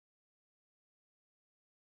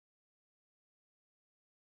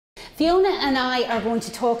Fiona and I are going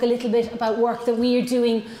to talk a little bit about work that we are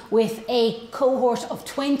doing with a cohort of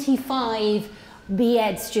 25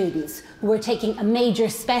 B.Ed students who are taking a major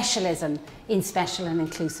specialism in special and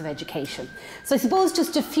inclusive education. So I suppose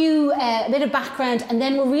just a bit of background, and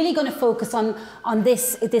then we're really going to focus on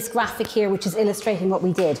this graphic here, which is illustrating what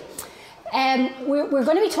we did. We're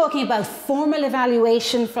going to be talking about formal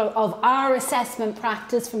evaluation of our assessment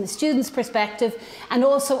practice from the student's perspective, and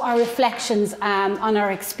also our reflections on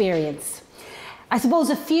our experience. I suppose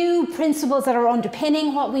a few principles that are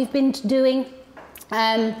underpinning what we've been doing.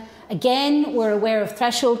 Again, we're aware of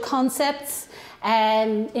threshold concepts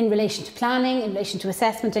in relation to planning, in relation to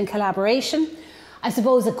assessment and collaboration. I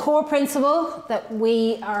suppose a core principle that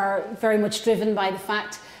we are very much driven by the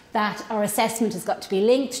fact that our assessment has got to be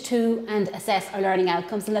linked to and assess our learning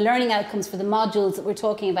outcomes. And the learning outcomes for the modules that we're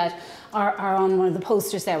talking about are on one of the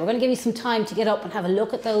posters there. We're going to give you some time to get up and have a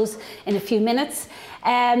look at those in a few minutes.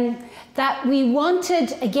 That we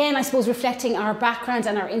wanted, again, I suppose reflecting our background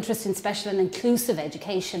and our interest in special and inclusive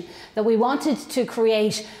education, that we wanted to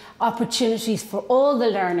create opportunities for all the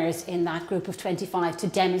learners in that group of 25 to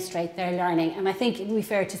demonstrate their learning. And I think it would be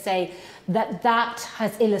fair to say that that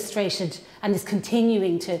has illustrated and is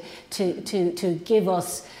continuing to give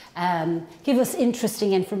us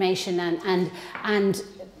interesting information and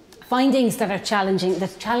findings that are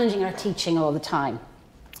challenging our teaching all the time.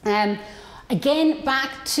 Again,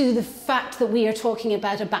 back to the fact that we are talking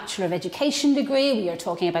about a Bachelor of Education degree, we are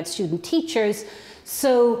talking about student teachers,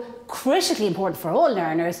 so critically important for all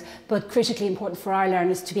learners, but critically important for our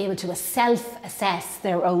learners to be able to self-assess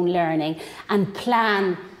their own learning and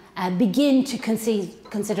plan, begin to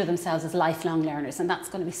consider themselves as lifelong learners, and that's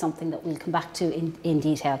going to be something that we'll come back to in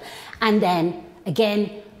detail. And then,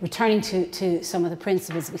 again, returning to some of the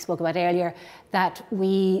principles we spoke about earlier, that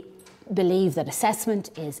we believe that assessment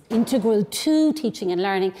is integral to teaching and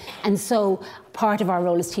learning, and so part of our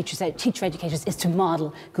role as teacher educators is to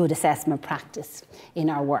model good assessment practice in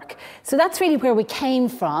our work. So that's really where we came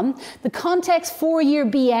from. The context, 4-year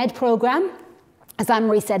B.Ed programme, as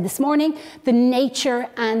Anne-Marie said this morning, the nature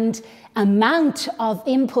and amount of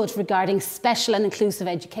input regarding special and inclusive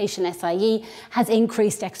education, SIE, has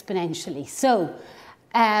increased exponentially. So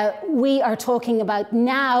we are talking about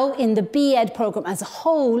now in the B.Ed programme as a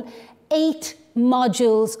whole, 8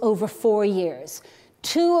 modules over 4 years.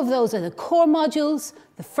 2 of those are the core modules,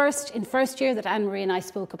 the first year that Anne-Marie and I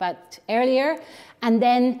spoke about earlier, and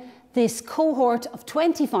then this cohort of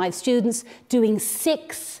 25 students doing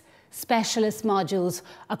 6 specialist modules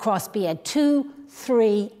across B.Ed 2,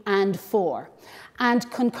 3 and 4.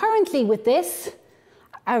 And concurrently with this,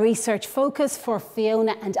 our research focus for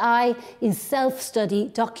Fiona and I is self-study,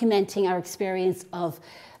 documenting our experience of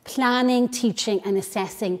planning, teaching and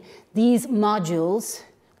assessing these modules,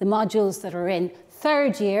 the modules that are in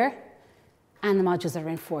 3rd year and the modules that are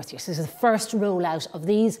in 4th year. So this is the first rollout of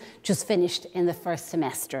these, just finished in the first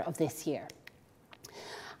semester of this year.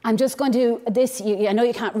 I'm just going to, I know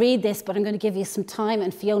you can't read this, but I'm going to give you some time,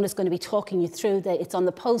 and Fiona's going to be talking you through it's on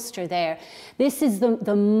the poster there. This is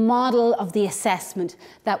the model of the assessment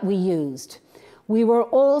that we used. We were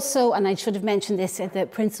also, and I should have mentioned this at the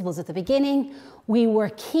principles at the beginning, we were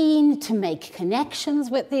keen to make connections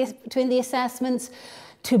between the assessments,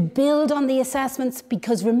 to build on the assessments,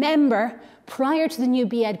 because remember, prior to the new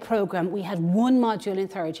B.Ed programme, we had 1 module in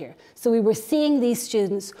 3rd year. So we were seeing these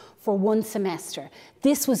students for 1 semester.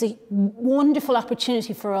 This was a wonderful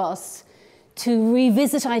opportunity for us to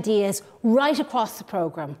revisit ideas right across the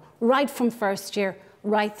programme, right from 1st year,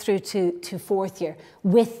 right through to 4th year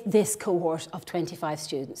with this cohort of 25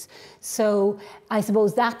 students. So I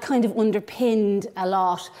suppose that kind of underpinned a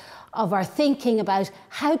lot of our thinking about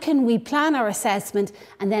how can we plan our assessment,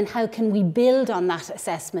 and then how can we build on that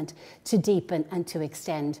assessment to deepen and to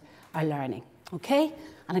extend our learning. Okay?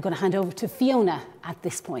 And I'm going to hand over to Fiona at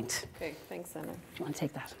this point. Okay, thanks, Anna. Do you want to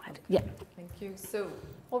take that? Yeah. Thank you. So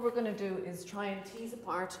what we're going to do is try and tease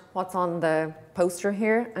apart what's on the poster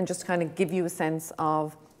here and just kind of give you a sense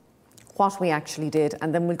of what we actually did.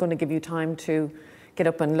 And then we're going to give you time to get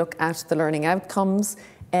up and look at the learning outcomes.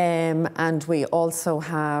 And we also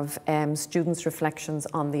have students' reflections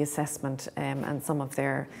on the assessment and some of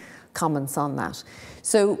their comments on that.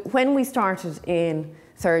 So when we started in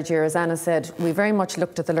 3rd year, as Anna said, we very much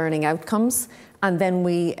looked at the learning outcomes, and then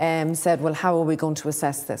we said, well, how are we going to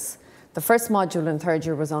assess this? The first module in 3rd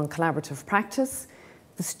year was on collaborative practice.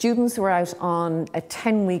 The students were out on a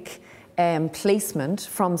 10-week placement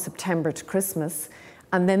from September to Christmas,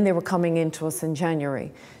 and then they were coming into us in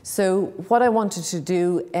January. So what I wanted to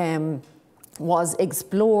do was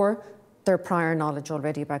explore their prior knowledge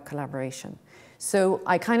already about collaboration. So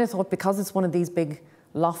I kind of thought, because it's one of these big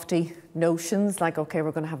lofty notions like, okay,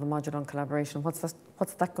 we're going to have a module on collaboration. What's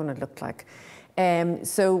that going to look like?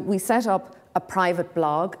 So we set up a private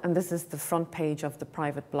blog, and this is the front page of the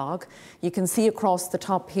private blog. You can see across the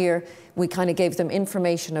top here, we kind of gave them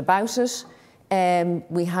information about it.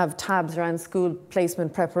 We have tabs around school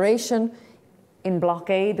placement preparation. In Block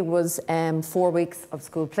A, there was 4 weeks of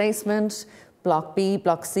school placement, Block B,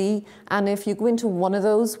 Block C, and if you go into one of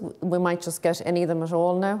those, we might just get any of them at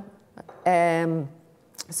all now.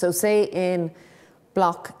 So say in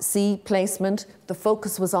Block C placement, the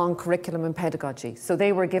focus was on curriculum and pedagogy. So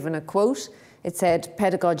they were given a quote. It said,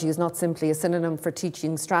 pedagogy is not simply a synonym for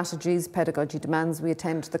teaching strategies. Pedagogy demands we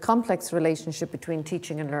attend to the complex relationship between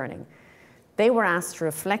teaching and learning. They were asked to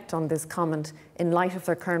reflect on this comment in light of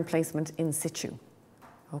their current placement in situ.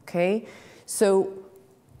 Okay, so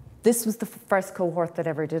this was the first cohort that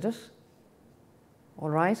ever did it. All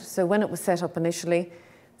right, so when it was set up initially,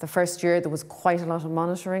 the first year there was quite a lot of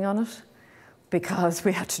monitoring on it because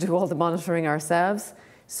we had to do all the monitoring ourselves.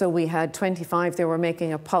 So we had 25, they were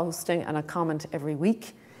making a posting and a comment every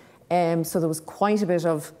week. So there was quite a bit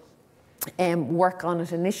of work on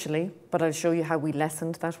it initially, but I'll show you how we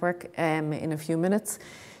lessened that work in a few minutes.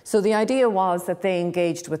 So the idea was that they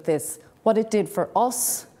engaged with this. What it did for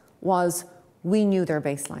us was we knew their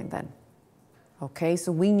baseline then. Okay,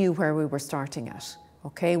 so we knew where we were starting at.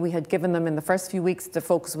 Okay, we had given them in the first few weeks, the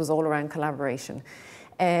focus was all around collaboration.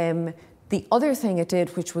 The other thing it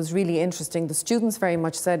did, which was really interesting, the students very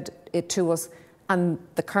much said it to us, and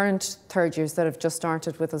the current third years that have just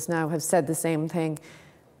started with us now have said the same thing,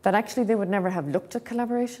 that actually they would never have looked at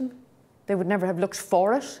collaboration. They would never have looked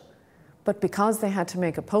for it, but because they had to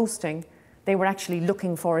make a posting, they were actually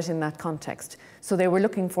looking for it in that context. So they were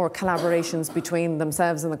looking for collaborations between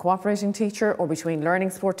themselves and the cooperating teacher, or between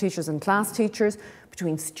learning support teachers and class teachers,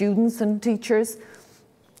 between students and teachers.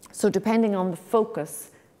 So depending on the focus,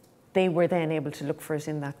 they were then able to look for it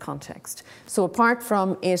in that context. So apart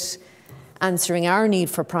from it answering our need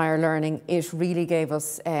for prior learning, it really gave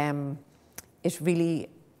us, it really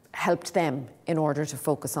helped them in order to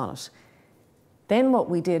focus on it. Then what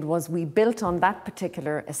we did was we built on that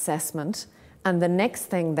particular assessment, and the next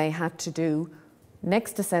thing they had to do,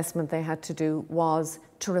 next assessment they had to do was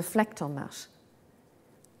to reflect on that,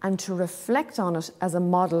 and to reflect on it as a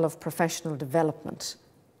model of professional development,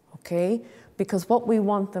 okay? Because what we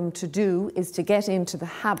want them to do is to get into the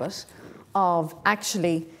habit of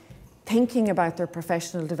actually thinking about their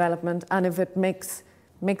professional development and if it makes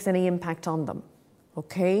any impact on them,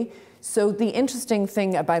 okay? So the interesting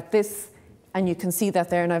thing about this, and you can see that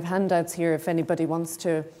there, and I have handouts here if anybody wants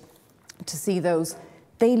to see those,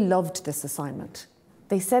 they loved this assignment.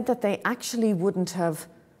 They said that they actually wouldn't have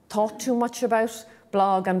thought too much about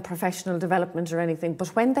blog and professional development or anything, but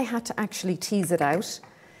when they had to actually tease it out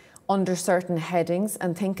under certain headings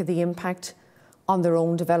and think of the impact on their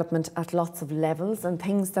own development at lots of levels and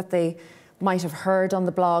things that they might have heard on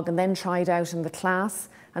the blog and then tried out in the class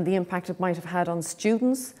and the impact it might have had on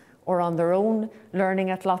students or on their own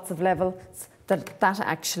learning at lots of levels, that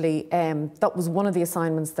actually, that was one of the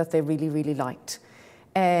assignments that they really, really liked.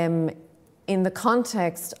 In the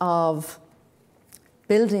context of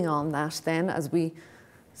building on that then, as we,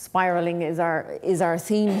 spiralling is our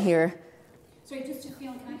theme here. Sorry, just to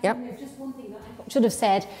Fiona, can I yep. there? Just one thing that I should have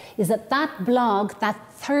said is that that blog,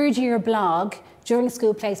 that third year blog during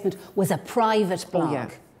school placement was a private blog. Oh, yeah,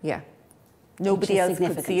 yeah. Nobody else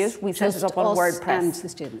could see it. We set it up on WordPress. And the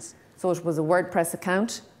students. So it was a WordPress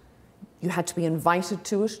account. You had to be invited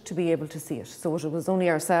to it to be able to see it. So it was only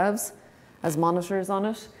ourselves as monitors on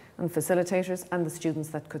it and facilitators and the students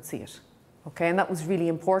that could see it. Okay, and that was really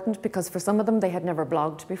important because for some of them, they had never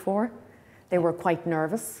blogged before. They were quite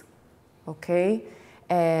nervous. Okay.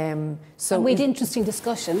 So and we had interesting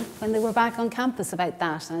discussion when they were back on campus about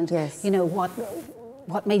that and yes. you know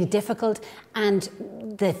what made it difficult and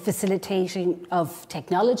the facilitating of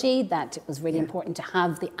technology, that it was really important to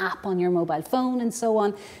have the app on your mobile phone and so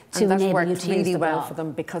on to and that enable worked you to really use the well blog. for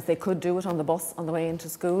them because they could do it on the bus on the way into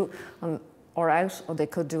school or out, or they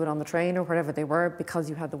could do it on the train or wherever they were because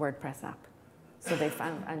you had the WordPress app. So they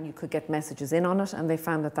found, and you could get messages in on it, and they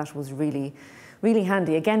found that that was really, really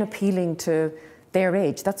handy. Again, appealing to their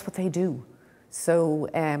age, that's what they do. So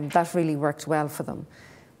that really worked well for them.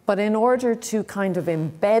 But in order to kind of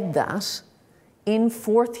embed that in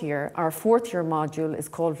fourth year, our fourth year module is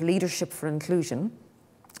called Leadership for Inclusion.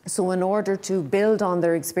 So in order to build on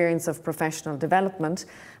their experience of professional development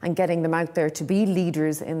and getting them out there to be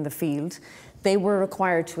leaders in the field, they were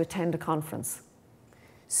required to attend a conference.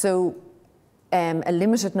 So a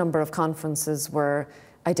limited number of conferences were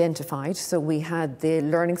identified. So we had the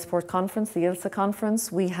Learning Support Conference, the ILSA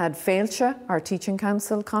conference, we had FAILSHA, our Teaching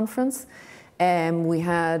Council conference, we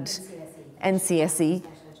had NCSE,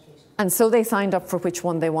 and so they signed up for which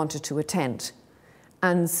one they wanted to attend.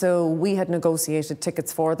 And so we had negotiated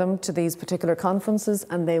tickets for them to these particular conferences,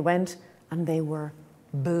 and they went and they were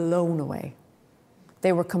blown away.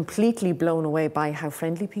 They were completely blown away by how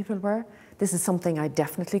friendly people were. This is something I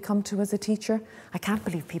definitely come to as a teacher. I can't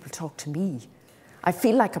believe people talk to me. I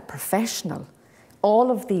feel like a professional. All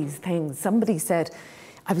of these things. Somebody said,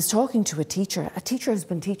 I was talking to a teacher who's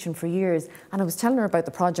been teaching for years, and I was telling her about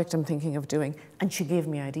the project I'm thinking of doing, and she gave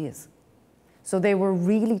me ideas. So they were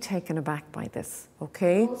really taken aback by this,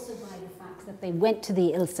 okay? Also by the fact that they went to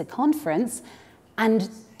the ILSA conference, and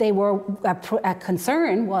they were, a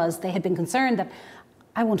concern was, they had been concerned that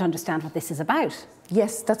I won't understand what this is about.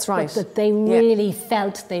 Yes, that's right. But that they really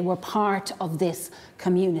felt they were part of this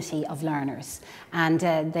community of learners. And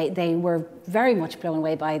they were very much blown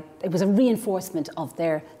away by, it was a reinforcement of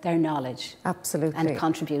their knowledge. Absolutely. And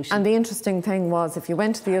contribution. And the interesting thing was, if you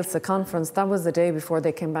went to the ILSA conference, that was the day before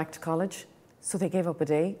they came back to college. So they gave up a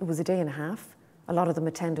day. It was a day and a half. A lot of them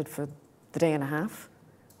attended for the day and a half.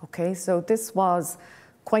 Okay, so this was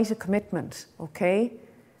quite a commitment, okay?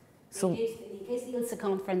 So, in case the ILSA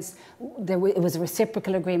conference, it was a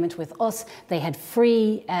reciprocal agreement with us. They had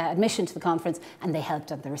free admission to the conference, and they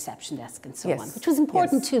helped at the reception desk and so on, which was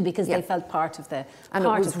important too, because they felt part of the And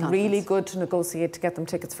part it was really good to negotiate to get them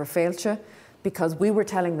tickets for FAILSHA, because we were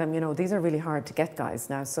telling them, you know, these are really hard to get, guys,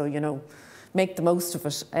 now, so, you know, make the most of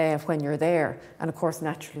it when you're there. And of course,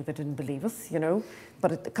 naturally, they didn't believe us, you know.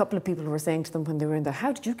 But a couple of people were saying to them when they were in there,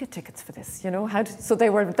 how did you get tickets for this, you know? So they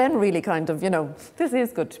were then really kind of, you know, this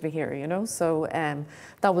is good to be here, you know? So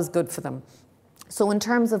that was good for them. So in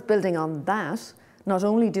terms of building on that, not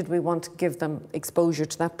only did we want to give them exposure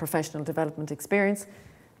to that professional development experience,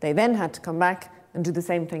 they then had to come back and do the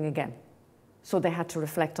same thing again. So they had to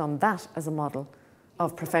reflect on that as a model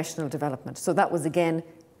of professional development. So that was, again,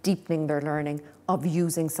 deepening their learning of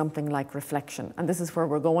using something like reflection. And this is where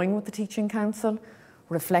we're going with the Teaching Council,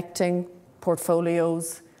 reflecting,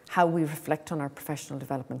 portfolios, how we reflect on our professional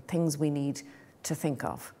development, things we need to think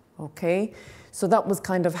of, okay? So that was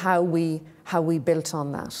kind of how we built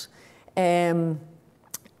on that.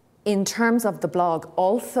 In terms of the blog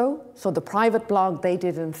also, so the private blog they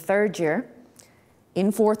did in third year.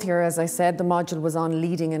 In fourth year, as I said, the module was on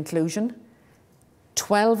leading inclusion.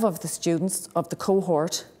 12 of the students of the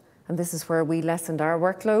cohort, and this is where we lessened our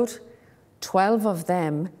workload, 12 of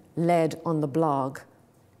them led on the blog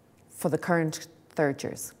for the current third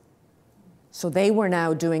years. So they were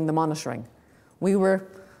now doing the monitoring. We were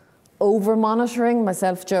over monitoring,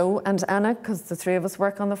 myself, Joe and Anna, because the three of us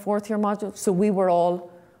work on the fourth year module, so we were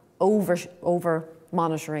all over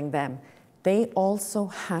monitoring them. They also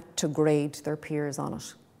had to grade their peers on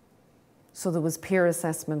it. So there was peer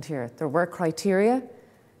assessment here. There were criteria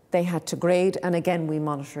they had to grade, and again, we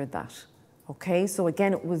monitored that. Okay, so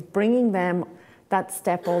again, it was bringing them that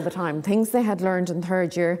step all the time. Things they had learned in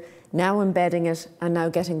third year, now embedding it, and now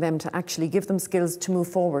getting them to actually give them skills to move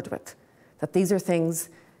forward with. That these are things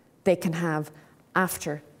they can have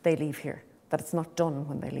after they leave here, that it's not done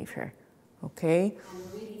when they leave here. Okay?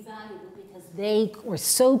 And really valuable because they were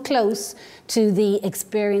so close to the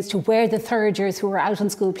experience, to where the third years who were out on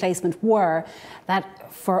school placement were,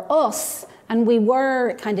 that for us, and we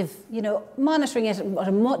were kind of, you know, monitoring it at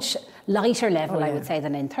a much lighter level, I would say,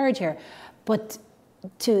 than in third year. But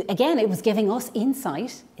again, it was giving us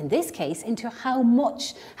insight, in this case, into how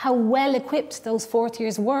well equipped those fourth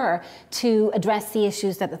years were to address the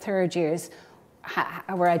issues that the third years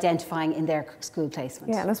were identifying in their school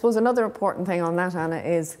placement. Yeah, and I suppose another important thing on that, Anna,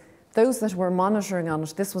 is those that were monitoring on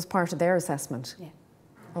it, this was part of their assessment. Yeah.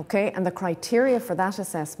 Okay, and the criteria for that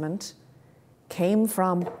assessment came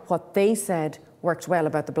from what they said worked well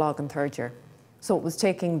about the blog in third year. So it was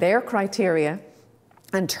taking their criteria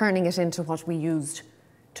and turning it into what we used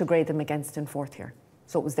to grade them against in fourth year.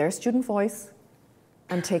 So it was their student voice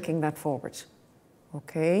and taking that forward.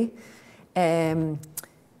 Okay.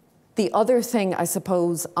 The other thing, I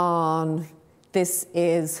suppose, on this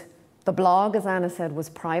is the blog, as Anna said, was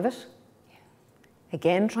private.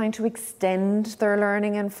 Again, trying to extend their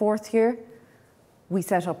learning in fourth year. We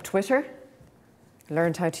set up Twitter,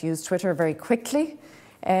 learned how to use Twitter very quickly,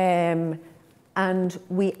 and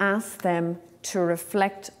we asked them to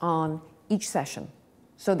reflect on each session.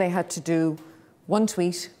 So they had to do one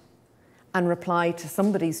tweet and reply to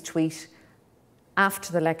somebody's tweet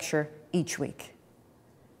after the lecture each week.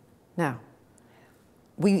 Now,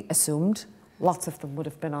 we assumed lots of them would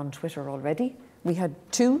have been on Twitter already. We had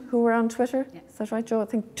 2 who were on Twitter. Yeah. Is that right, Joe? I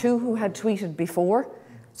think 2 who had tweeted before,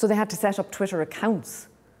 So they had to set up Twitter accounts.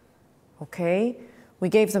 Okay, we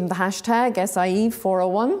gave them the hashtag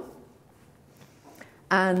SIE401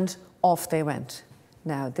 and off they went.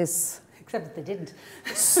 Now this... Except that they didn't.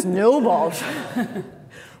 Snowballed.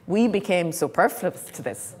 We became superfluous to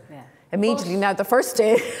this. Yeah. Immediately, now the first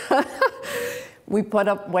day,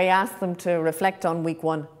 we asked them to reflect on week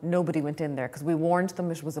 1. Nobody went in there because we warned them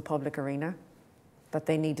it was a public arena, that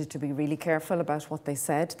they needed to be really careful about what they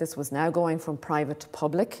said. This was now going from private to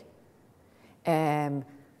public.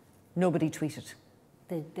 Nobody tweeted.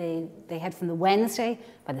 They had from the Wednesday.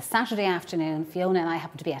 By the Saturday afternoon, Fiona and I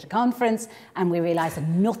happened to be at a conference and we realised that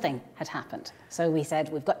nothing had happened. So we said,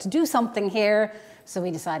 we've got to do something here. So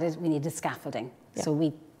we decided we needed scaffolding. Yeah. So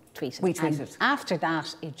we tweeted. We tweeted. And after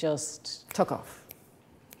that, it just... took off.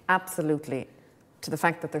 Absolutely. To the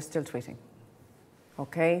fact that they're still tweeting.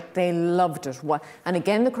 Okay? They loved it. And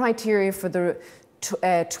again, the criteria for the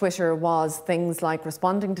Twitter was things like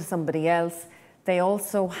responding to somebody else. They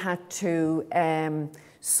also had to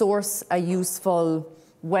source a useful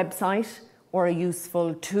website or a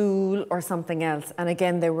useful tool or something else. And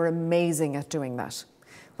again, they were amazing at doing that.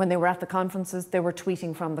 When they were at the conferences, they were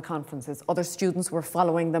tweeting from the conferences. Other students were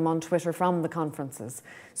following them on Twitter from the conferences.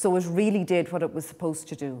 So it really did what it was supposed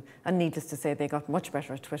to do. And needless to say, they got much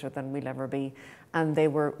better at Twitter than we'll ever be. And they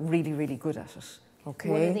were really, really good at it.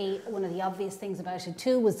 Okay. One of the obvious things about it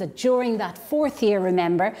too was that during that 4th year,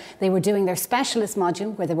 remember, they were doing their specialist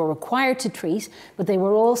module where they were required to tweet, but they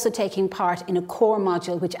were also taking part in a core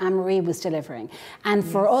module which Anne-Marie was delivering. And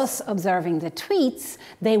for us observing the tweets,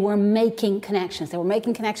 they were making connections. They were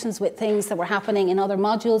making connections with things that were happening in other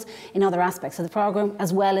modules, in other aspects of the programme,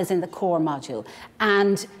 as well as in the core module.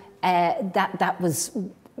 And that was,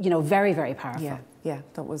 you know, very, very powerful. Yeah. Yeah,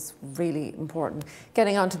 that was really important.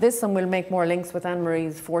 Getting onto this, and we'll make more links with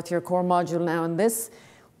Anne-Marie's 4th year core module now on this.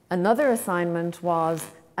 Another assignment was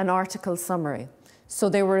an article summary. So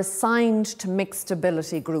they were assigned to mixed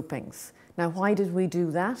ability groupings. Now, why did we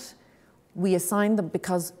do that? We assigned them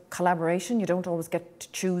because collaboration, you don't always get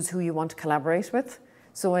to choose who you want to collaborate with.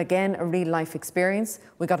 So again, a real life experience.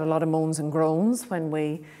 We got a lot of moans and groans when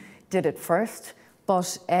we did it first,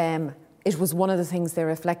 but it was one of the things they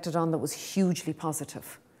reflected on that was hugely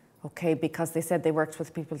positive, okay, because they said they worked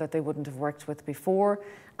with people that they wouldn't have worked with before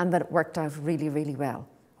and that it worked out really, really well,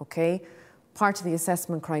 okay. Part of the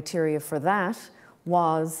assessment criteria for that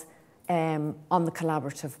was on the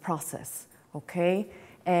collaborative process, okay.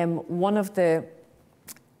 Why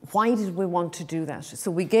did we want to do that?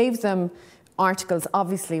 So we gave them articles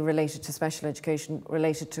obviously related to special education,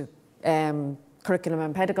 related to curriculum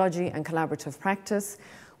and pedagogy and collaborative practice.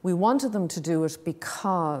 We wanted them to do it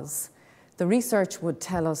because the research would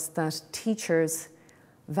tell us that teachers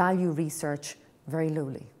value research very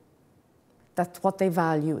lowly. That what they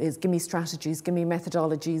value is give me strategies, give me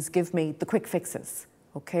methodologies, give me the quick fixes,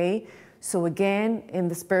 okay? So again, in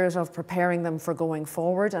the spirit of preparing them for going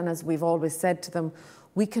forward, and as we've always said to them,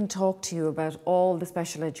 we can talk to you about all the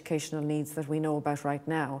special educational needs that we know about right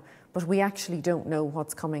now, but we actually don't know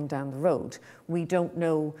what's coming down the road. We don't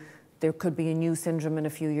know. There could be a new syndrome in a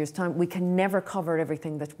few years' time. We can never cover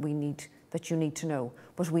everything that you need to know,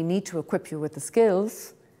 but we need to equip you with the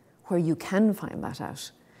skills where you can find that out.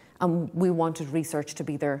 And we wanted research to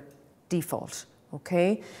be their default,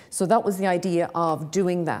 okay? So that was the idea of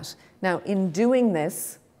doing that. Now, in doing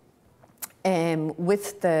this, they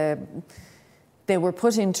were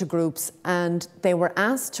put into groups and they were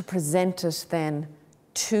asked to present it then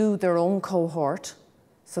to their own cohort.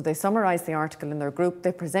 So they summarised the article in their group,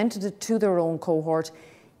 they presented it to their own cohort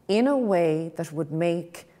in a way that would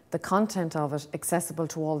make the content of it accessible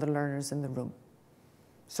to all the learners in the room.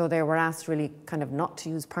 So they were asked really kind of not to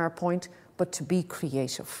use PowerPoint, but to be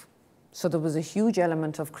creative. So there was a huge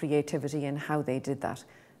element of creativity in how they did that.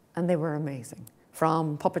 And they were amazing.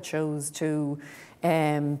 From puppet shows to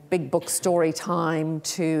big book story time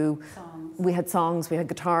to... songs. We had songs, we had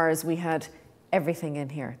guitars, we had everything in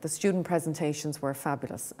here. The student presentations were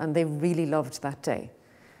fabulous and they really loved that day.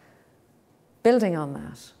 Building on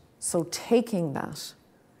that, so taking that,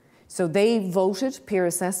 so they voted peer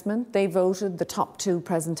assessment, they voted the top 2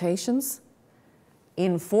 presentations.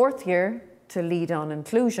 In 4th year, to lead on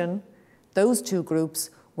inclusion, those 2 groups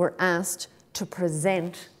were asked to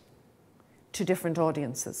present to different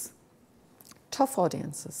audiences. Tough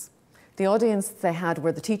audiences. The audience they had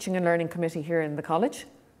were the Teaching and Learning Committee here in the college.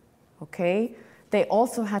 Okay, they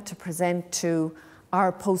also had to present to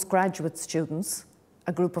our postgraduate students,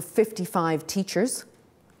 a group of 55 teachers.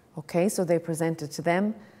 Okay, so they presented to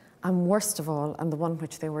them. And worst of all, and the one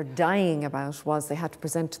which they were dying about, was they had to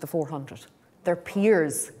present to the 400, their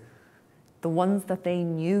peers, the ones that they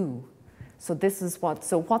knew. So this is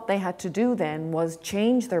what they had to do then was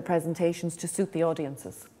change their presentations to suit the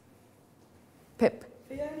audiences. Pip.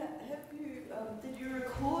 Fiona, did you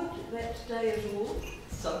record that day at all?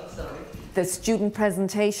 Sorry. The student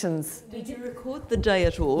presentations. Did you record the day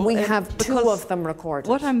at all? We have 2 of them recorded.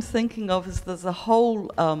 What I'm thinking of is there's a whole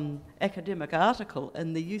academic article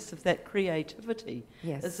and the use of that creativity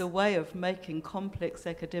as a way of making complex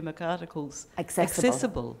academic articles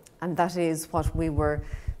accessible. And that is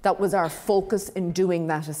that was our focus in doing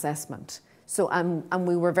that assessment. So, and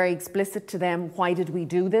we were very explicit to them, why did we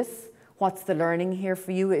do this? What's the learning here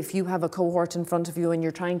for you? If you have a cohort in front of you and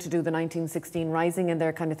you're trying to do the 1916 Rising and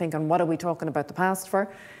they're kind of thinking, what are we talking about the past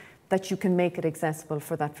for? That you can make it accessible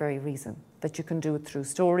for that very reason. That you can do it through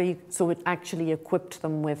story, so it actually equipped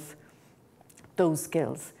them with those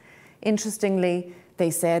skills. Interestingly, they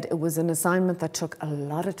said it was an assignment that took a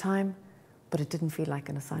lot of time, but it didn't feel like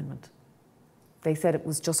an assignment. They said it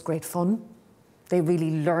was just great fun. They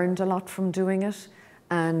really learned a lot from doing it.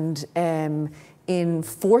 And in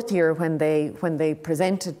 4th year, when they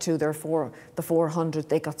presented to the 400,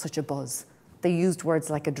 they got such a buzz. They used words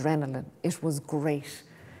like adrenaline. It was great.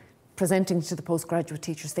 Presenting to the postgraduate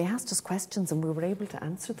teachers, they asked us questions and we were able to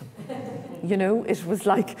answer them. You know, it was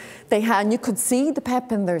like and you could see the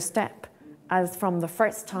pep in their step as from the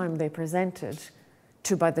first time they presented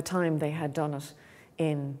to by the time they had done it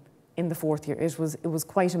in the 4th year. It was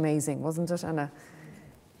quite amazing, wasn't it, Anna?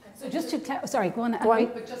 So just to sorry, go on.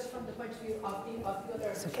 But just from the point of view of the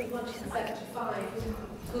other 375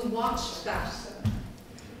 who watched that,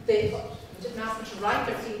 they didn't ask them to write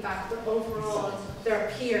their feedback, but overall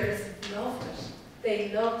their peers loved it.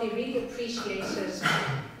 They really appreciated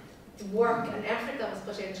the work and effort that was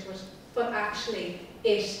put into it, but actually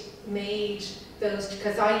it made those,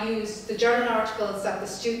 because I used the journal articles that the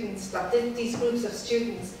students, these groups of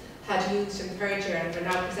students had used in 3rd year and are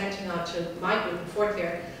now presenting on to my group in 4th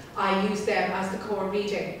year. I used them as the core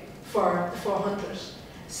reading for the 400.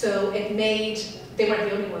 So it made, they weren't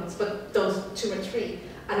the only ones, but those 2 or 3,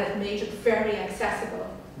 and it made it very accessible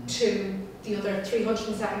to the other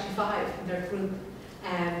 375 in their group.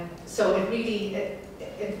 So it really, it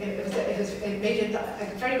made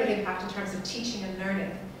a very good impact in terms of teaching and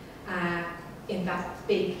learning in that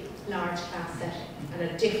big, large class setting, and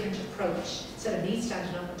a different approach. Instead of me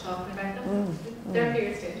standing up and talking about them, their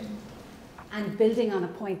peers did. And building on a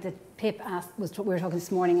point that Pip asked, we were talking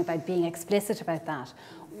this morning about being explicit about that.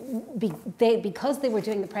 Because they were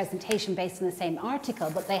doing the presentation based on the same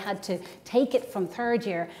article, but they had to take it from 3rd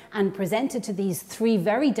year and present it to these 3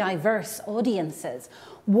 very diverse audiences.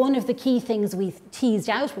 One of the key things we teased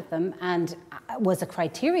out with them and was a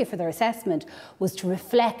criteria for their assessment was to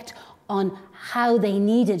reflect on how they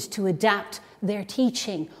needed to adapt their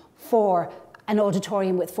teaching for an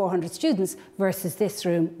auditorium with 400 students versus this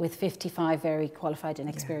room with 55 very qualified and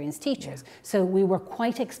experienced teachers. So we were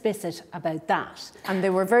quite explicit about that. And they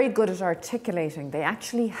were very good at articulating. They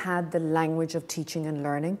actually had the language of teaching and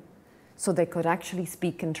learning. So they could actually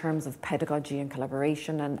speak in terms of pedagogy and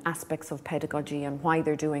collaboration and aspects of pedagogy and why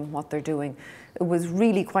they're doing what they're doing. It was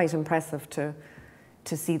really quite impressive to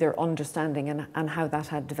see their understanding and how that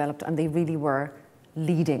had developed. And they really were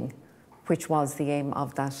leading, which was the aim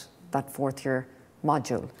of that 4th year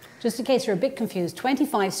module. Just in case you're a bit confused,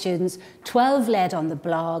 25 students, 12 led on the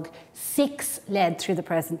blog, 6 led through the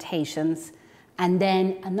presentations, and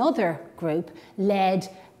then another group led,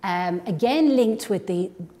 again linked with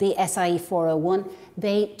the SIE 401.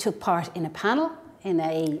 They took part in a panel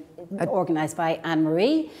organised by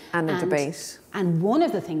Anne-Marie. And a debate. And one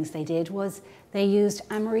of the things they did was they used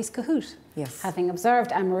Anne-Marie's Kahoot. Yes. Having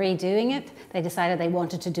observed Anne-Marie doing it, they decided they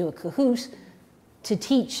wanted to do a Kahoot to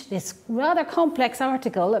teach this rather complex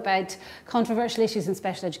article about controversial issues in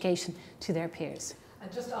special education to their peers.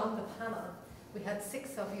 And just on the panel, we had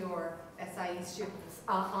 6 of your SIE students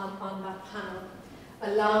on that panel,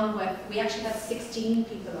 along with, we actually had 16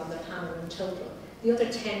 people on the panel in total. The other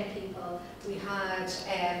 10 people, we had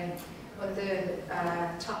one of the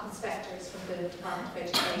top inspectors from the Department of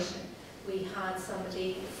Education. We had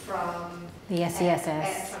somebody from the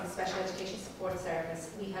SESS, from the Special Education Support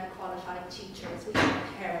Service. We had qualified teachers. We had a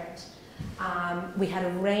parent. We had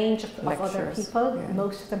a range of other people,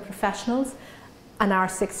 most of them professionals, and our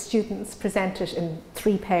 6 students presented in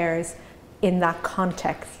 3 pairs in that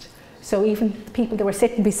context. So even the people that were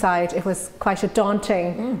sitting beside, it was quite a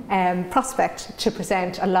daunting prospect to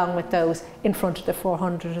present along with those in front of the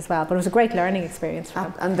 400 as well. But it was a great learning experience for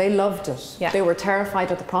them. And they loved it. Yeah. They were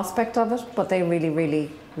terrified at the prospect of it, but they really, really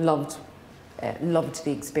loved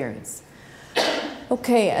the experience.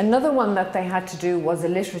 Okay, another one that they had to do was a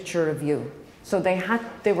literature review. So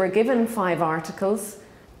they were given 5 articles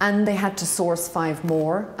and they had to source 5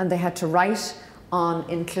 more, and they had to write on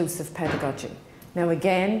inclusive pedagogy. Now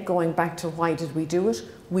again, going back to why did we do it,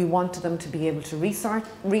 we wanted them to be able to research,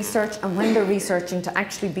 and when they're researching, to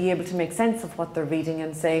actually be able to make sense of what they're reading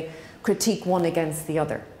and say, critique one against the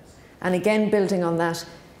other. And again, building on that,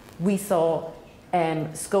 we saw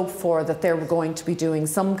scope for that they were going to be doing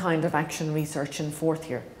some kind of action research in 4th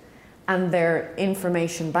year. And their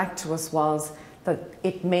information back to us was that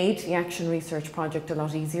it made the action research project a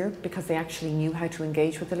lot easier because they actually knew how to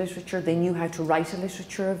engage with the literature, they knew how to write a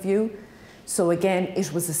literature review. So again,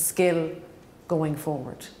 it was a skill going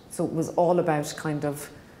forward. So it was all about kind of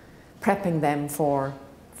prepping them for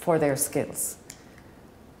their skills.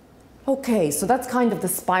 Okay, so that's kind of the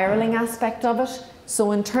spiraling aspect of it.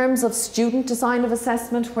 So in terms of student design of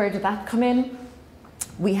assessment, where did that come in?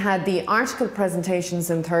 We had the article presentations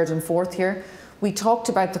in 3rd and 4th year. We talked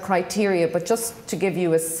about the criteria, but just to give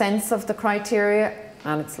you a sense of the criteria,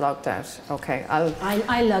 and it's logged out. Okay,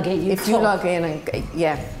 I log in. If you log in, and,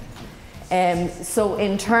 yeah. So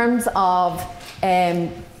in terms of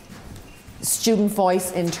student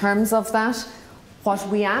voice, in terms of that, what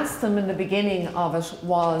we asked them in the beginning of it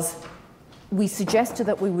was, we suggested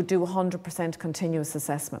that we would do 100% continuous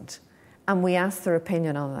assessment. And we asked their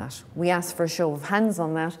opinion on that. We asked for a show of hands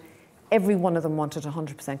on that. Every one of them wanted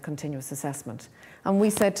 100% continuous assessment. And we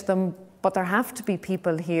said to them, but there have to be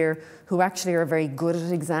people here who actually are very good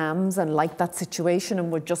at exams and like that situation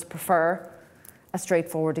and would just prefer a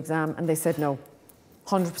straightforward exam. And they said, no,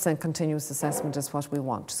 100% continuous assessment is what we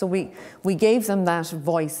want. So we gave them that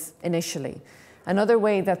voice initially. Another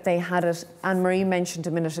way that they had it, Anne-Marie mentioned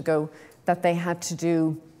a minute ago, that they had to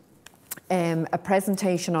do a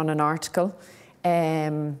presentation on an article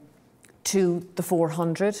to the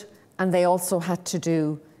 400, and they also had to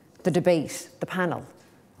do the debate, the panel,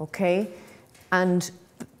 okay? And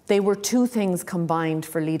they were 2 things combined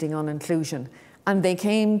for leading on inclusion. And they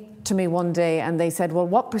came to me one day and they said, well,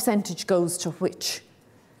 what percentage goes to which?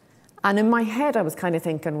 And in my head, I was kind of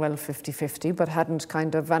thinking, well, 50-50, but hadn't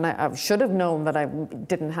kind of, and I should have known that I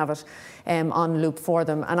didn't have it on loop for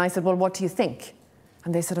them. And I said, well, what do you think?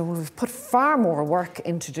 And they said, oh, well, we've put far more work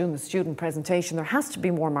into doing the student presentation. There has to be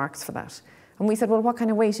more marks for that. And we said, well, what kind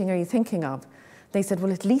of weighting are you thinking of? They said,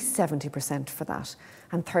 well, at least 70% for that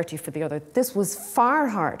and 30% for the other. This was far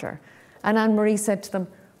harder. And Anne-Marie said to them,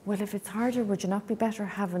 well, if it's harder, would you not be better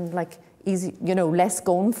having like easy, you know, less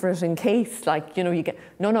going for it in case, like, you know, you get,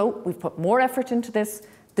 no, we've put more effort into this.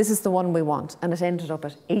 This is the one we want. And it ended up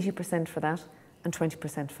at 80% for that and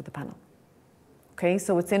 20% for the panel. Okay,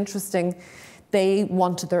 so it's interesting. They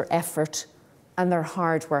wanted their effort and their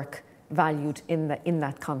hard work valued in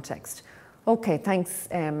that context. Okay, thanks,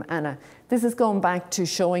 Anna. This is going back to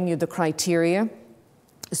showing you the criteria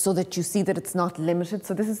so that you see that it's not limited.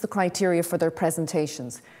 So this is the criteria for their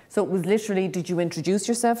presentations. So it was literally, did you introduce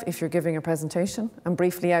yourself if you're giving a presentation and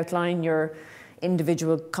briefly outline your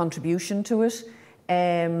individual contribution to it?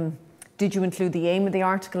 Did you include the aim of the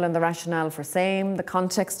article and the rationale for same, the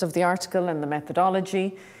context of the article and the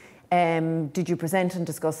methodology? Did you present and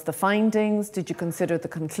discuss the findings? Did you consider the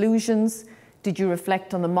conclusions? Did you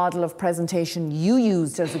reflect on the model of presentation you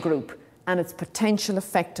used as a group and its potential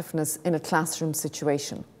effectiveness in a classroom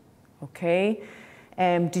situation? Okay.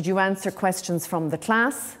 Did you answer questions from the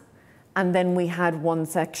class? And then we had one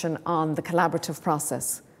section on the collaborative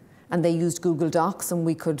process. And they used Google Docs, and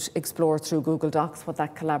we could explore through Google Docs what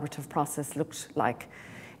that collaborative process looked like.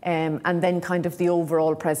 And then kind of the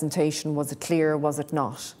overall presentation, was it clear, was it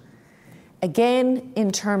not? Again,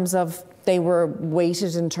 in terms of, they were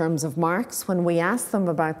weighted in terms of marks. When we asked them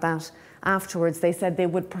about that afterwards, they said they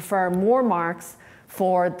would prefer more marks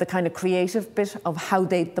for the kind of creative bit of how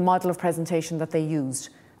the model of presentation that they used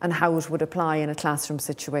and how it would apply in a classroom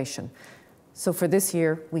situation. So for this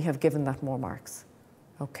year, we have given that more marks.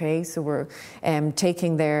 Okay, so we're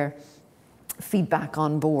taking their feedback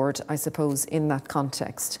on board, I suppose, in that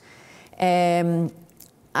context. And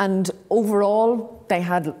overall, they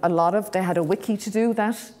had a wiki to do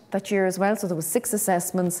that year as well. So there was 6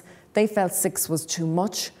 assessments. They felt 6 was too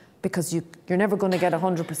much because you're never going to get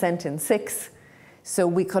 100% in 6. So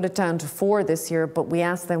we cut it down to 4 this year, but we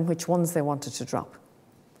asked them which ones they wanted to drop.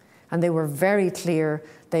 And they were very clear.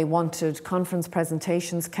 They wanted conference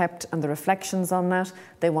presentations kept and the reflections on that.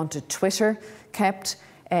 They wanted Twitter kept.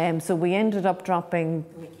 So we ended up dropping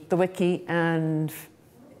the wiki and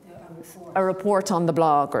a report on the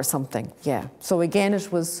blog or something. Yeah. So again,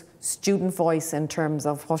 it was student voice in terms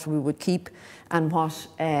of what we would keep and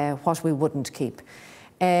what we wouldn't keep.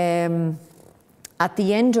 At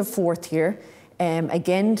the end of 4th year,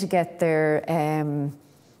 again to get their,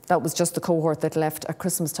 that was just the cohort that left at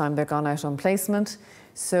Christmas time, they're gone out on placement.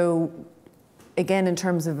 So again, in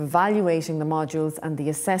terms of evaluating the modules and the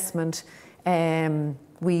assessment,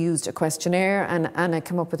 we used a questionnaire, and Anna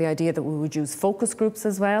came up with the idea that we would use focus groups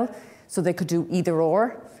as well, so they could do either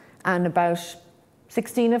or, and about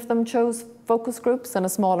 16 of them chose focus groups and a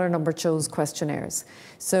smaller number chose questionnaires.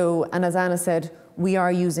 So, and as Anna said, we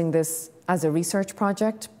are using this as a research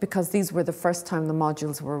project because these were the first time the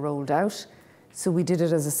modules were rolled out. So we did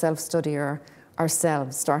it as a self-study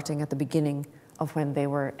ourselves, starting at the beginning of when they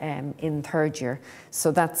were in third year.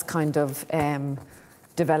 So that's kind of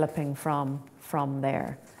developing from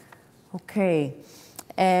there. Okay,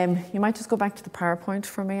 you might just go back to the PowerPoint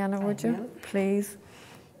for me, Anna, would you, please?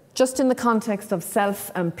 Just in the context of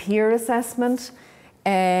self and peer assessment,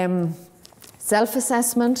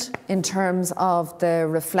 self-assessment in terms of the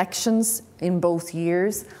reflections in both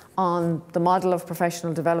years on the model of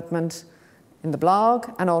professional development in the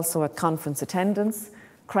blog and also at conference attendance,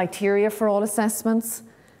 criteria for all assessments,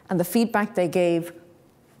 and the feedback they gave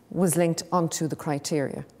was linked onto the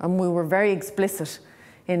criteria. And we were very explicit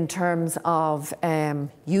in terms of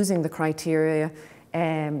using the criteria,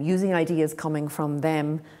 using ideas coming from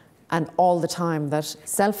them, and all the time that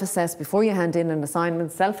self-assess before you hand in an assignment,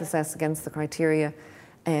 self-assess against the criteria,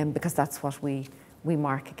 because that's what we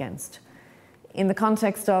mark against. In the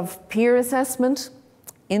context of peer assessment,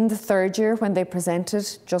 in the third year when they presented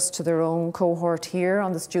just to their own cohort here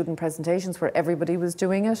on the student presentations where everybody was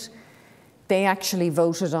doing it, they actually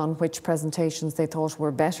voted on which presentations they thought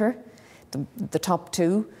were better, the top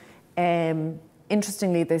two.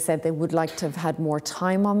 Interestingly, they said they would like to have had more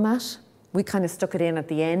time on that. We kind of stuck it in at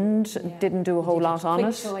the end, didn't do a whole lot on it.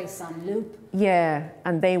 Quick choice on loop. Yeah,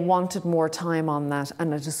 and they wanted more time on that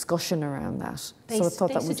and a discussion around that. So I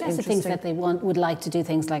thought that was interesting. Things that they would like to do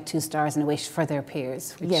things like 2 stars and a wish for their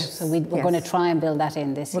peers. Yes. So we're going to try and build that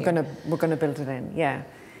in this year. We're going to build it in, yeah.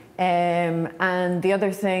 And the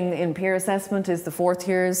other thing in peer assessment is the fourth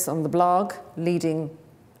years on the blog, leading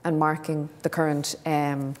and marking the current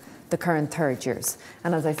third years.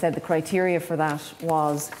 And as I said, the criteria for that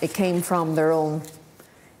was, it came from their own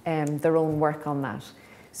work on that.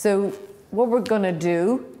 So what we're going to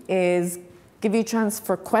do is give you a chance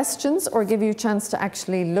for questions or give you a chance to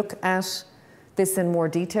actually look at this in more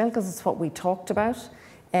detail because it's what we talked about.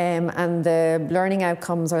 And the learning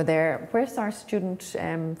outcomes are there. Where's our student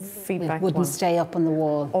feedback? It wouldn't stay up on the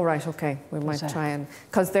wall. Oh, right, okay. We might try and,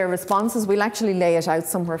 because their responses, we'll actually lay it out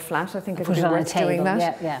somewhere flat. I think it'd be worth doing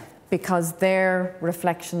that. Yeah. Because their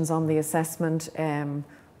reflections on the assessment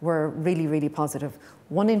were really, really positive.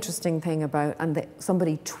 One interesting thing about, and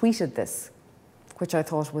somebody tweeted this, which I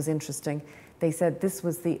thought was interesting. They said this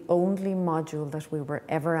was the only module that we were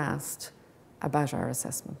ever asked about our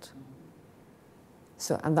assessment.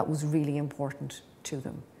 So, and that was really important to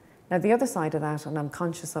them. Now, the other side of that, and I'm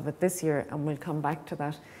conscious of it this year, and we'll come back to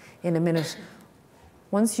that in a minute,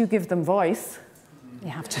 once you give them voice, you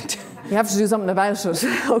have to do something about it.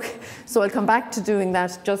 Okay. So I'll come back to doing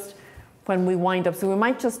that just when we wind up. So we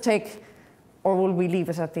might just take, or will we leave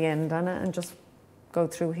it at the end, Anna, and just go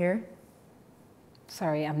through here?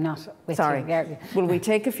 Sorry, I'm not with Sorry. you. Will we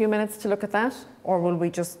take a few minutes to look at that, or will we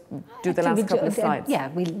just do the last couple of slides? Yeah,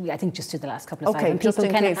 I think just do the last couple of slides. Okay, and just in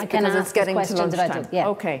case, because it's getting to lunchtime. Yeah.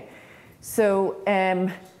 Okay. So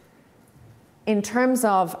in terms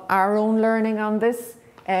of our own learning on this,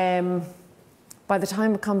 by the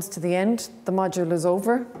time it comes to the end, the module is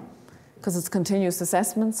over because it's continuous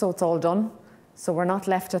assessment, so it's all done. So we're not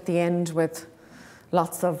left at the end with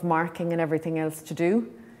lots of marking and everything else to do.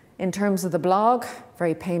 In terms of the blog,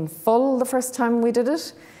 very painful the first time we did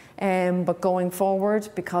it, but going forward,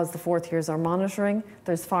 because the fourth years are monitoring,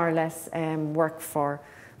 there's far less work for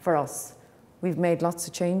us. We've made lots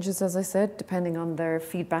of changes, as I said, depending on their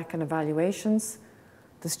feedback and evaluations.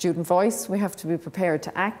 The student voice, we have to be prepared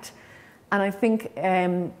to act. And I think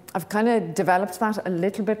I've kind of developed that a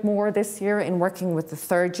little bit more this year in working with the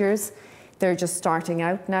third years. They're just starting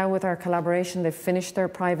out now with our collaboration. They've finished their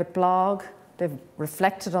private blog. They've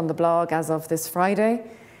reflected on the blog as of this Friday.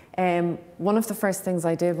 One of the first things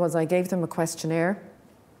I did was I gave them a questionnaire,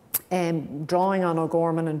 drawing on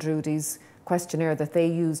O'Gorman and Drudy's questionnaire that they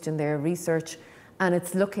used in their research. And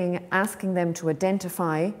it's asking them to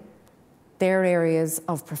identify their areas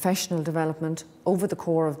of professional development over the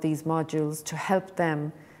core of these modules to help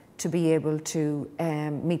them to be able to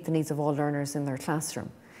meet the needs of all learners in their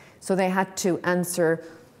classroom. So they had to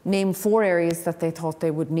name 4 areas that they thought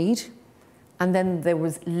they would need, and then there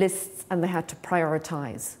was lists and they had to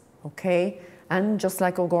prioritize, okay? And just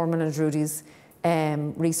like O'Gorman and Drudy's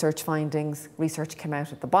research findings, research came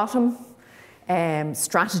out at the bottom,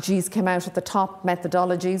 strategies came out at the top,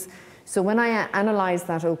 methodologies. So when I analysed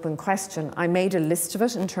that open question, I made a list of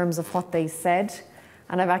it in terms of what they said.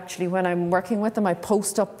 And I've actually, when I'm working with them, I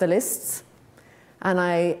post up the lists.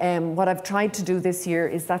 And what I've tried to do this year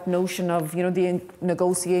is that notion of, you know, the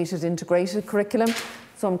negotiated integrated curriculum.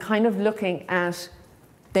 So I'm kind of looking at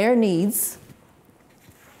their needs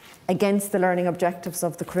against the learning objectives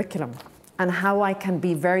of the curriculum and how I can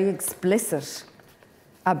be very explicit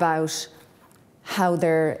about how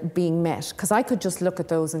they're being met. Because I could just look at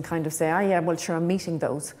those and kind of say, oh yeah, well sure, I'm meeting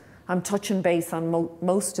those. I'm touching base on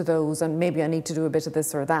most of those, and maybe I need to do a bit of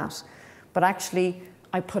this or that. But actually,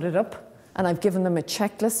 I put it up and I've given them a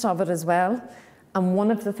checklist of it as well. And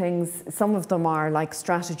one of the things, some of them are like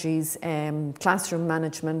strategies, classroom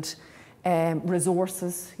management,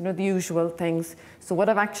 resources, you know, the usual things. So what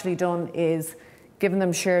I've actually done is given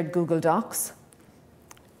them shared Google Docs,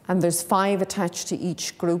 and there's 5 attached to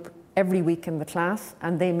each group every week in the class,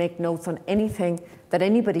 and they make notes on anything that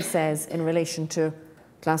anybody says in relation to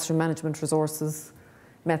classroom management, resources,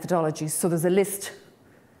 methodologies. So there's a list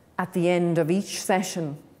at the end of each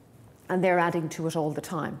session, and they're adding to it all the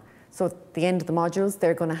time. So at the end of the modules,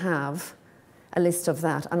 they're going to have a list of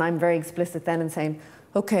that. And I'm very explicit then in saying,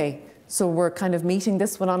 okay, so we're kind of meeting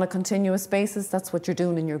this one on a continuous basis. That's what you're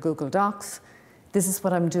doing in your Google Docs. This is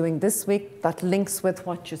what I'm doing this week. That links with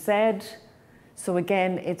what you said. So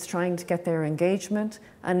again, it's trying to get their engagement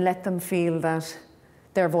and let them feel that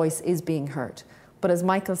their voice is being heard. But as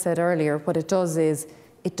Michael said earlier, what it does is,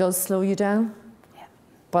 it does slow you down. Yeah.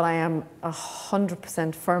 But I am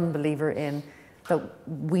 100% firm believer in that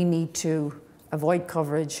we need to avoid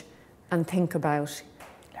coverage and think about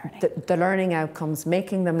the learning outcomes,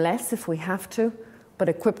 making them less if we have to, but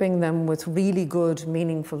equipping them with really good,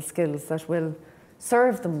 meaningful skills that will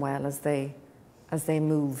serve them well as they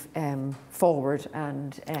move forward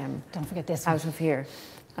and don't forget this out of here.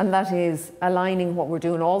 And that is aligning what we're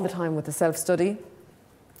doing all the time with the self-study.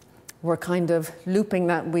 We're kind of looping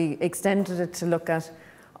that. We extended it to look at,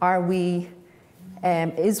 are we,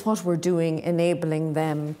 is what we're doing enabling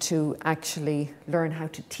them to actually learn how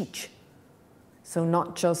to teach? So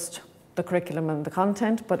not just the curriculum and the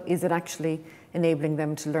content, but is it actually enabling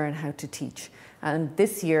them to learn how to teach? And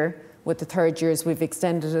this year, with the third years, we've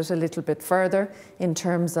extended it a little bit further in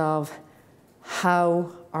terms of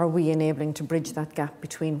how are we enabling to bridge that gap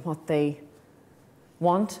between what they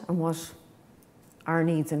want and what our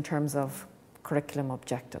needs in terms of curriculum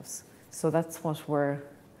objectives. So that's what we're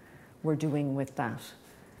doing with that.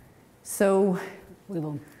 So we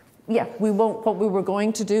won't. Yeah, we won't. What we were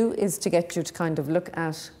going to do is to get you to kind of look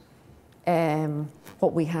at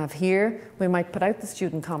what we have here. We might put out the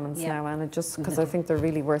student comments now, Anna, just because I think they're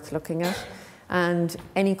really worth looking at. And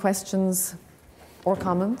any questions or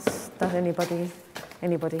comments that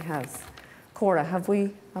anybody has. Cora, have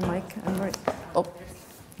we a mic? Oh,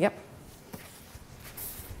 yep.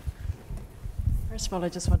 First of all, I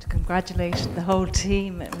just want to congratulate the whole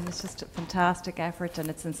team. I mean, it's just a fantastic effort, and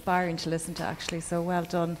it's inspiring to listen to, actually, so well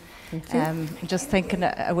done. I'm just thinking,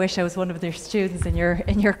 I wish I was one of their students in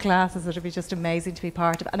your classes. It would be just amazing to be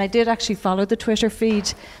part of. And I did actually follow the Twitter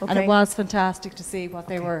feed, and it was fantastic to see what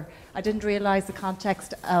they were. I didn't realise the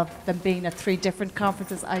context of them being at 3 different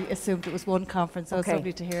conferences. I assumed it was one conference, so it's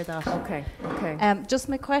lovely to hear that. Okay. Just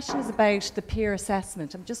my question is about the peer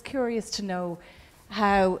assessment. I'm just curious to know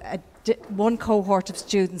how one cohort of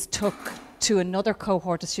students took to another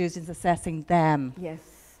cohort of students assessing them. Yes.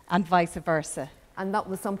 And vice versa. And that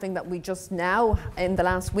was something that we just now, in the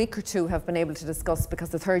last week or two, have been able to discuss, because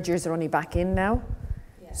the third years are only back in now.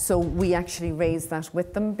 Yeah. So we actually raised that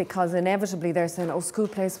with them, because inevitably they're saying, oh, school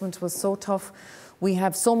placement was so tough. We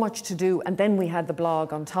have so much to do. And then we had the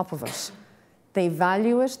blog on top of it. They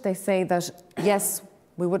value it. They say that, yes,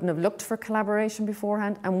 we wouldn't have looked for collaboration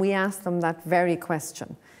beforehand. And we asked them that very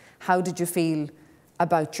question. How did you feel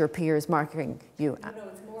about your peers marking you? No,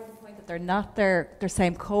 it's more the point that they're not their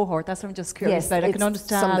same cohort. That's what I'm just curious about. I can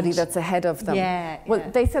understand somebody that's ahead of them. Well,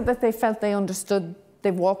 they said that they felt they understood,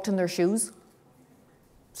 they walked in their shoes,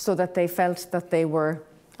 so that they felt that they were,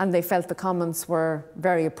 and they felt the comments were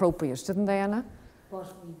very appropriate, didn't they, Anna?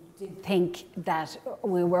 But we did think that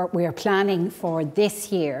we were planning for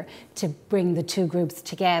this year to bring the 2 groups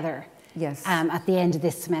together. Yes. At the end of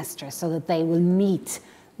this semester, so that they will meet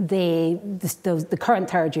the current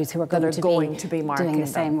third years who are going to be marking doing the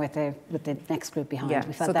same with the next group behind. Yeah.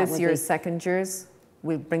 So this year's second years,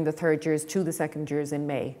 we'll bring the third years to the second years in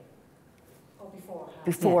May. Oh, beforehand.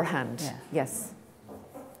 Beforehand, yes.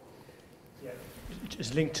 Yeah.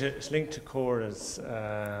 It's linked to Cora's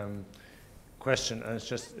question, and it's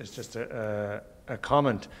just a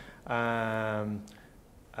comment.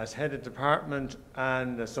 As head of department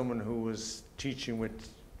and as someone who was teaching with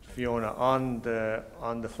Fiona, on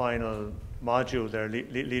the final module there,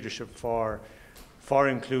 leadership for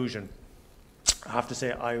inclusion. I have to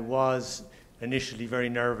say I was initially very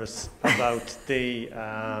nervous about the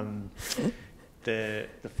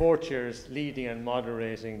fourth years leading and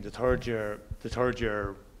moderating the third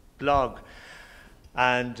year blog,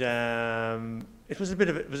 and it was a bit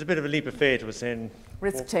of a leap of faith. It was saying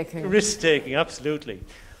risk taking, absolutely,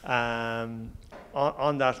 on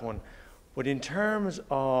that one. But in terms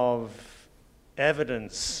of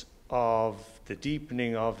evidence of the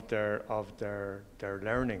deepening of their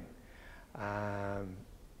learning, I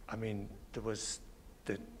mean, there was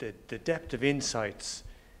the depth of insights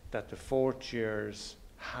that the fourth years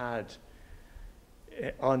had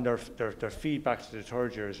on their feedback to the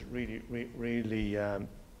third years really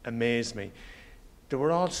amazed me. They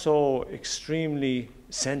were also extremely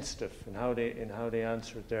sensitive in how they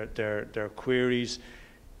answered their queries.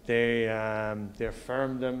 They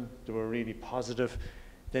affirmed them. They were really positive.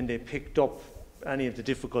 Then they picked up any of the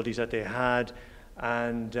difficulties that they had,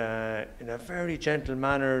 and in a very gentle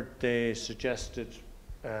manner, they suggested,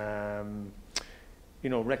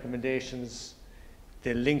 recommendations.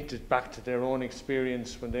 They linked it back to their own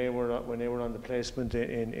experience when they were on the placement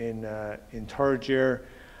in third year,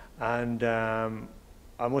 and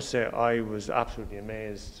I must say I was absolutely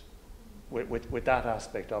amazed with that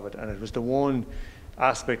aspect of it, and it was the one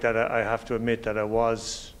aspect that I have to admit that I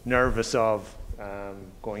was nervous of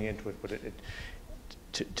going into it, but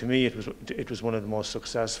to me it was one of the most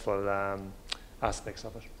successful aspects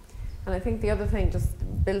of it. And I think the other thing, just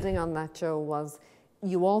building on that, Joe, was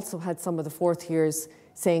you also had some of the fourth years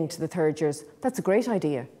saying to the third years, that's a great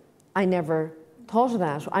idea. I never thought of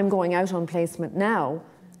that. I'm going out on placement now,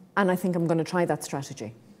 and I think I'm going to try that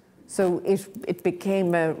strategy. So it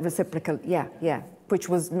became a reciprocal, yeah, which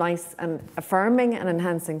was nice and affirming and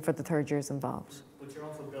enhancing for the third years involved. But you're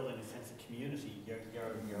also building a sense of community. You're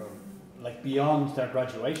like beyond their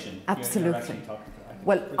graduation. Absolutely. You're actually talking to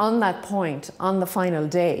well, on that point, on the final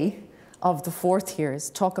day of the fourth years,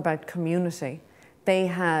 talk about community. They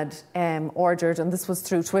had ordered, and this was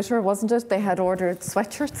through Twitter, wasn't it? They had ordered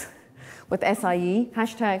sweatshirts with SIE,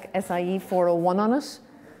 hashtag SIE401 on it.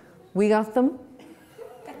 We got them.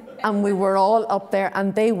 And we were all up there,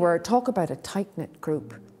 and they were, talk about a tight-knit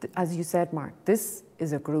group. As you said, Mark, this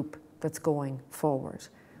is a group that's going forward.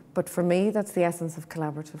 But for me, that's the essence of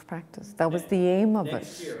collaborative practice. That was the aim of it.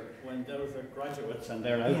 Next year, when those are graduates and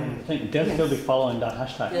they're out on the thing, they'll still be following that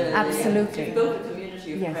hashtag. Absolutely. To build a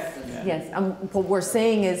community of practice. Yes, and what we're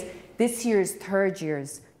saying is, this year's third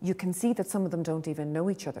years, you can see that some of them don't even know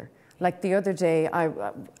each other. Like the other day,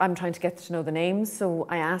 I'm trying to get to know the names, so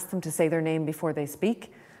I asked them to say their name before they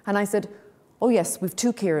speak. And I said, oh yes, we've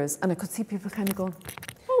 2 Kieras. And I could see people kind of going,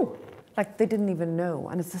 oh, like they didn't even know.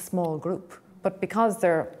 And it's a small group. But because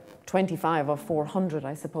they're 25 of 400,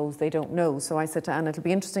 I suppose, they don't know. So I said to Anna, it'll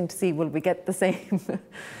be interesting to see, will we get the same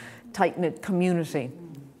tight-knit community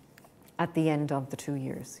at the end of the 2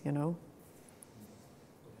 years, you know?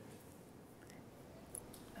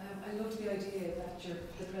 I loved the idea that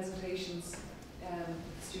the presentations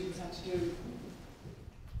students had to do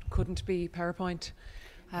couldn't be PowerPoint.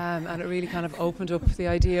 And it really kind of opened up the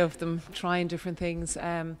idea of them trying different things.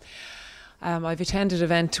 I've attended an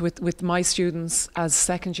event with my students as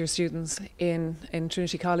second year students in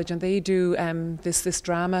Trinity College, and they do this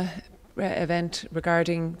drama event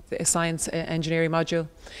regarding the science engineering module,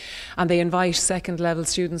 and they invite second level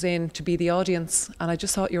students in to be the audience. And I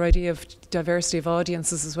just thought your idea of diversity of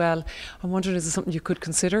audiences as well, I'm wondering, is it something you could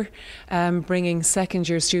consider, bringing second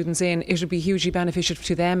year students in? It would be hugely beneficial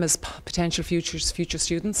to them as potential future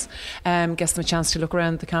students, gets them a chance to look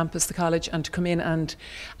around the campus, the college, and to come in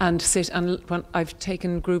and sit. And when I've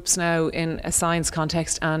taken groups now in a science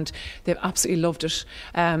context, and they've absolutely loved it.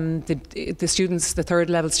 The students, the third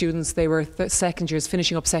level students, they were second years,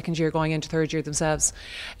 finishing up second year, going into third year themselves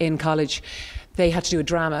in college. They had to do a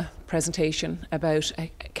drama presentation about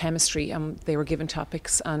chemistry, and they were given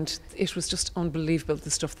topics, and it was just unbelievable, the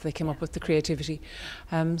stuff that they came up with, the creativity.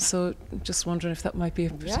 So just wondering if that might be a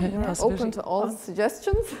possibility. We're open to all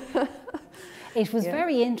suggestions. It was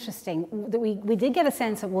very interesting that we did get a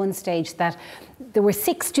sense at one stage that there were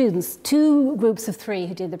 6 students, 2 groups of 3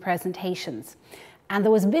 who did the presentations. And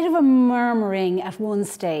there was a bit of a murmuring at one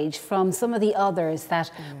stage from some of the others that,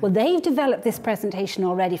 well, they've developed this presentation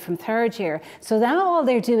already from third year, so now all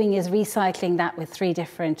they're doing is recycling that with 3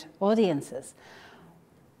 different audiences.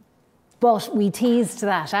 But we teased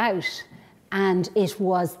that out, and it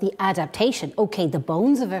was the adaptation. Okay, the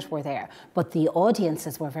bones of it were there, but the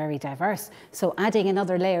audiences were very diverse. So adding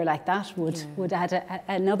another layer like that would add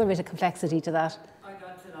another bit of complexity to that. I'd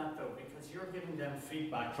add to that, though, because you're giving them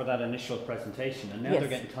feedback for that initial presentation, and now Yes. they're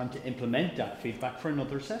getting time to implement that feedback for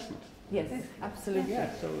another assessment. Yes, absolutely. Yeah,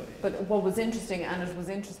 so, but what was interesting, and it was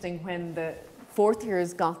interesting when the fourth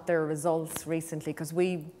years got their results recently, because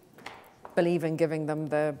we believe in giving them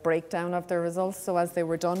the breakdown of their results. So as they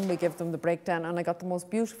were done, we give them the breakdown, and I got the most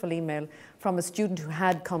beautiful email from a student who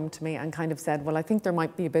had come to me and kind of said, well, I think there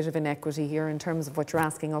might be a bit of inequity here in terms of what you're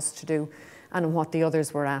asking us to do and what the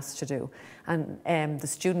others were asked to do. And the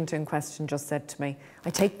student in question just said to me, I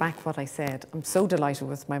take back what I said. I'm so delighted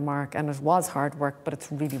with my mark, and it was hard work, but it's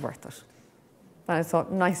really worth it. And I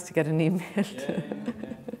thought, nice to get an email. yeah.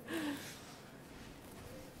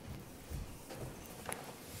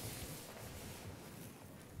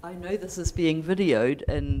 I know this is being videoed,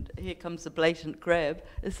 and here comes a blatant grab.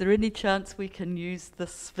 Is there any chance we can use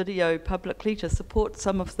this video publicly to support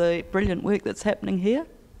some of the brilliant work that's happening here?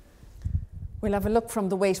 We'll have a look from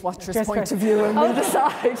the Weight Watchers' point of view, and we'll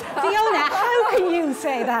decide. Fiona, how can you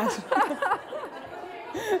say that?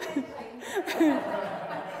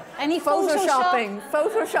 Any Photoshopping,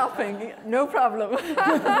 photoshopping, no problem.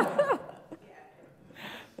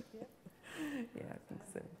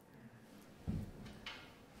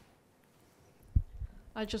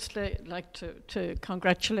 I'd just like to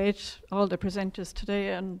congratulate all the presenters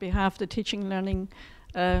today on behalf of the Teaching and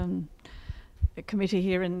Learning Committee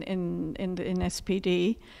here in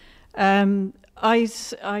SPD. I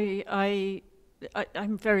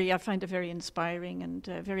find it very inspiring and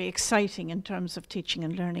very exciting in terms of teaching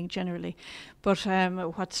and learning generally. But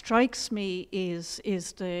what strikes me is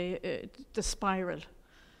the spiral.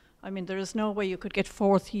 I mean, there is no way you could get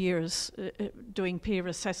fourth years doing peer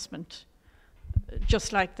assessment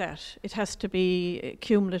just like that. It has to be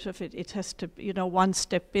cumulative. It has to, one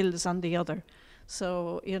step builds on the other.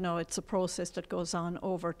 So, it's a process that goes on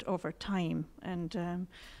over time. And,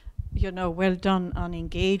 well done on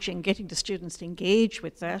getting the students to engage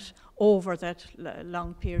with that over that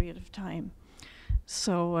long period of time.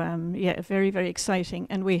 So, very, very exciting.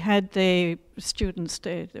 And we had the students,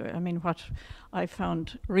 what I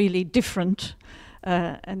found really different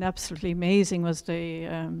and absolutely amazing was the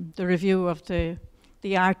review of the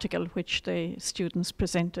article which the students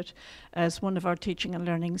presented as one of our teaching and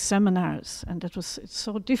learning seminars, and it's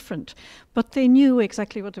so different. But they knew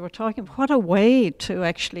exactly what they were talking about. What a way to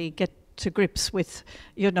actually get to grips with,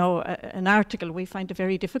 an article. We find it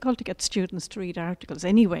very difficult to get students to read articles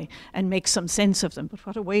anyway and make some sense of them, but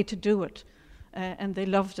what a way to do it. And they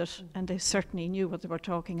loved it, and they certainly knew what they were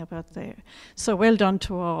talking about there. So well done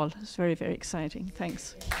to all. It's very, very exciting.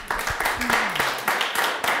 Thanks.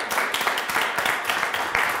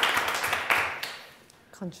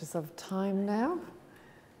 Conscious of time now.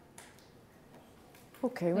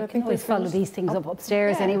 Okay, well, I think we'll follow these things up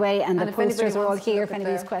upstairs anyway, and the posters are all here if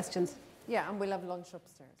anybody's questions. Yeah, and we'll have lunch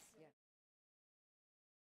upstairs.